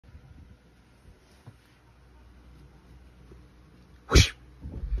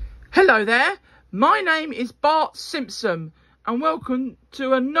Hello there, my name is Bart Simpson and welcome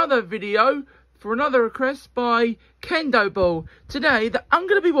to another video for another request by Kendo Ball. Today I'm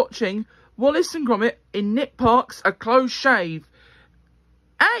going to be watching Wallace and Gromit in Nick Park's A Close Shave.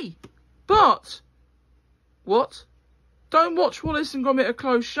 Hey, Bart! What? Don't watch Wallace and Gromit A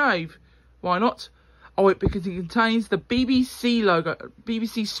Close Shave. Why not? Oh, because it contains the BBC logo,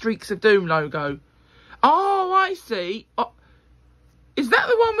 BBC Streaks of Doom logo. Oh, I see. Oh, is that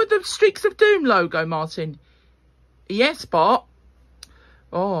the one with the Streaks of Doom logo, Martin? Yes, Bart.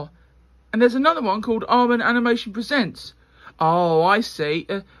 Oh, and there's another one called Armin Animation Presents. Oh, I see.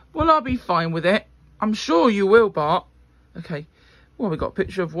 Well, I'll be fine with it. I'm sure you will, Bart. Okay. Well, we got a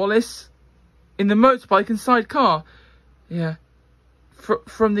picture of Wallace in the motorbike inside car. Yeah.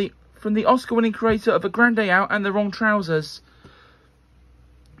 From the Oscar-winning creator of A Grande Out and The Wrong Trousers.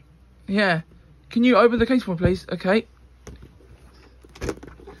 Yeah. Can you open the case for me, please? Okay.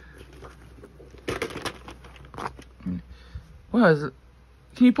 Well,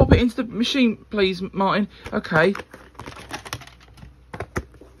 can you pop it into the machine, please, Martin? Okay.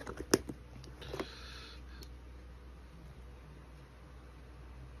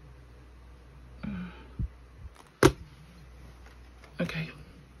 Okay.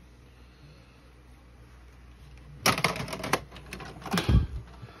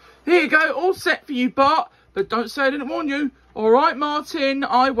 Here you go, all set for you, Bart. But don't say I didn't warn you. All right, Martin,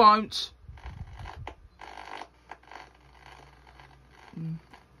 I won't.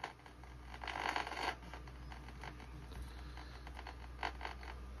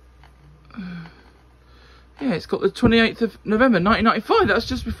 Yeah, it's got the 28th of November 1995. That's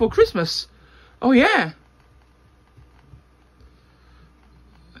just before Christmas. Oh, yeah.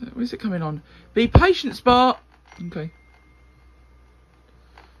 Where's it coming on? Be patient, Bart. Okay.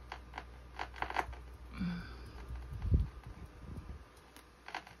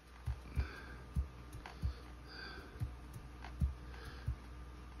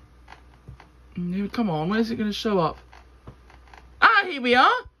 Come on, where's it going to show up? Ah, here we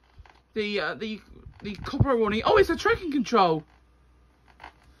are. The copyright warning. Oh, it's a tracking control.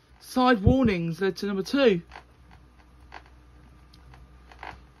 Side warnings led to number 2.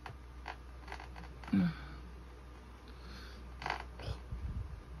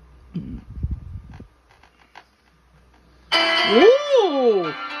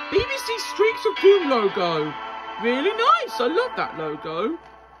 Ooh, BBC Streaks of Doom logo. Really nice. I love that logo.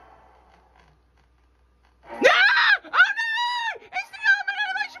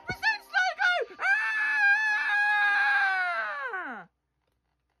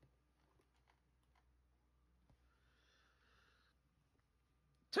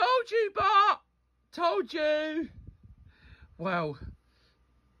 Told you, Bart. Told you. Well,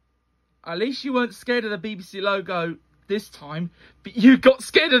 at least you weren't scared of the BBC logo this time, but you got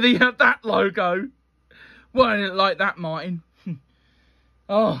scared of that logo. Well, I didn't like that, Martin.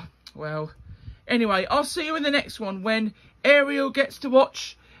 Oh, well. Anyway, I'll see you in the next one when Ariel gets to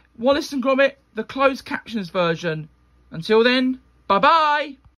watch Wallace and Gromit, the closed captions version. Until then, bye-bye.